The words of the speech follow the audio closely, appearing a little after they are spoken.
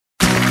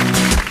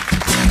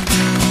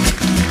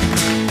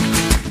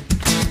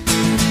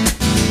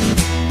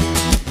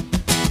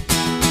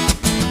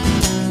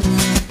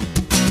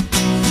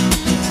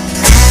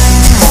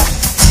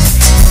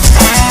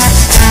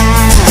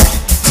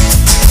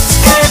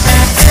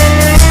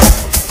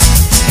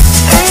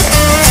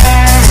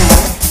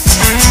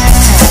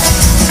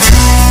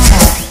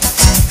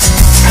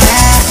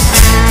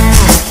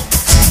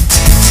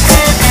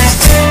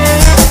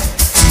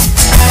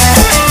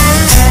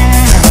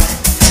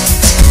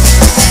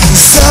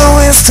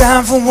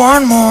time for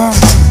one more.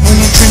 When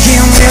you're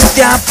drinking with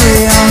your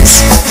friends,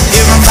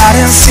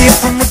 everybody's here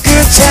from a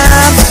good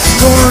time.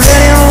 Gonna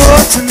let it roll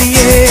to the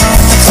air.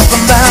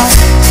 Talking about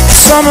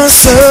summer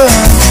sun.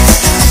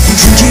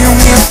 Drinking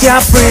with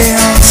your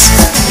friends,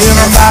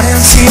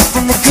 everybody's here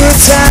from a good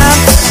time.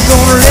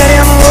 Gonna let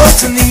it roll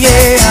to the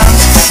air.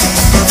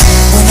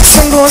 When the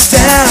sun goes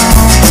down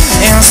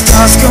and the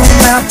stars come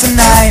out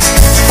tonight,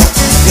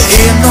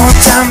 there ain't no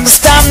time to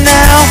stop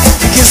now,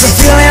 because the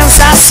feelings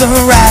are so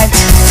right.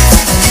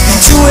 You can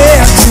do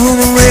it to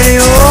the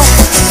radio,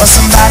 or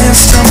somebody's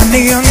strumming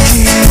the young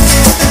key.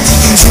 You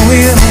can do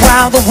it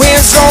while the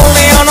wind's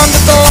rolling under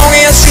the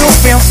longest you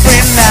feel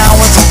free now.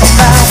 We're talking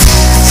about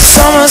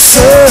summer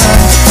sun,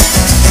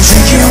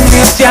 drinking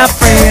with your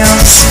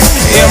friends.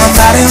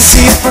 Everybody's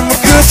here from a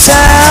good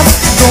time.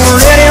 Gonna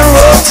let it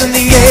roll to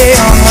the air.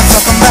 We're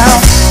talking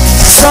about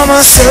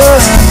summer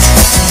sun,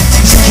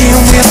 drinking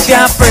with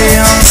your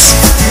friends.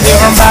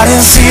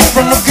 Everybody's here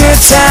from a good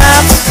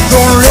time.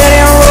 Gonna let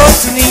it roll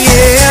to the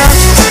air.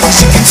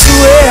 You can do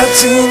it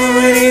to the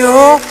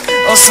radio,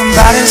 or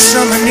somebody's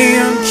strumming the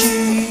young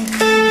key.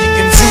 You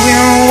can do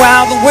it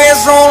while the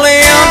wind's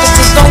rolling,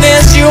 just as long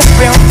as you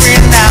feel free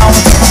now.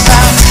 We're talking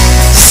about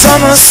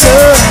summer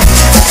sun,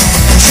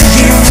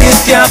 drinking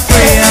with your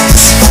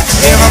friends.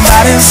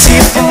 Everybody's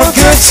here from a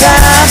good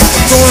time.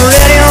 Gonna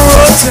let it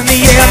roll to the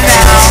air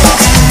now.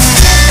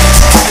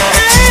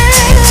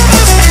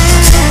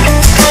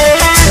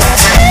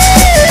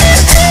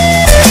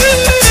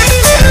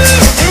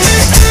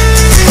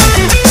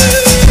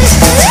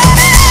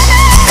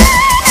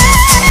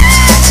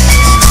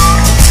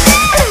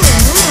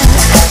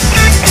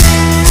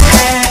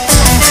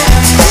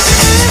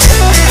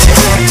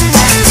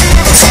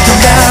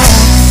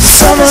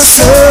 Summer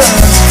sun,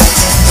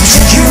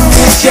 drinking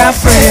with your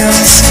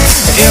friends.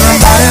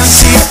 Everybody's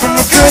here from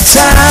a good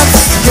time.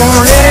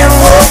 Gonna let it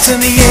roll to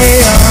the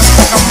air.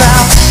 Talking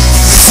about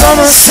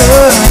summer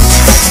sun,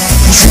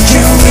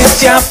 drinking with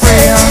your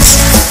friends.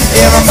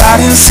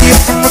 Everybody's here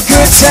from a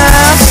good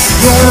time.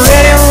 Gonna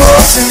let it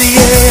roll to the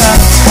air.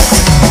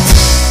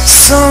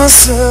 Summer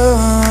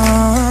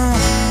sun,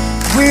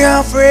 we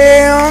are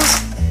friends.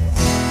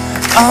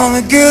 All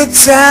the good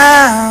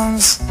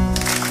times.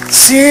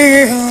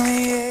 See you.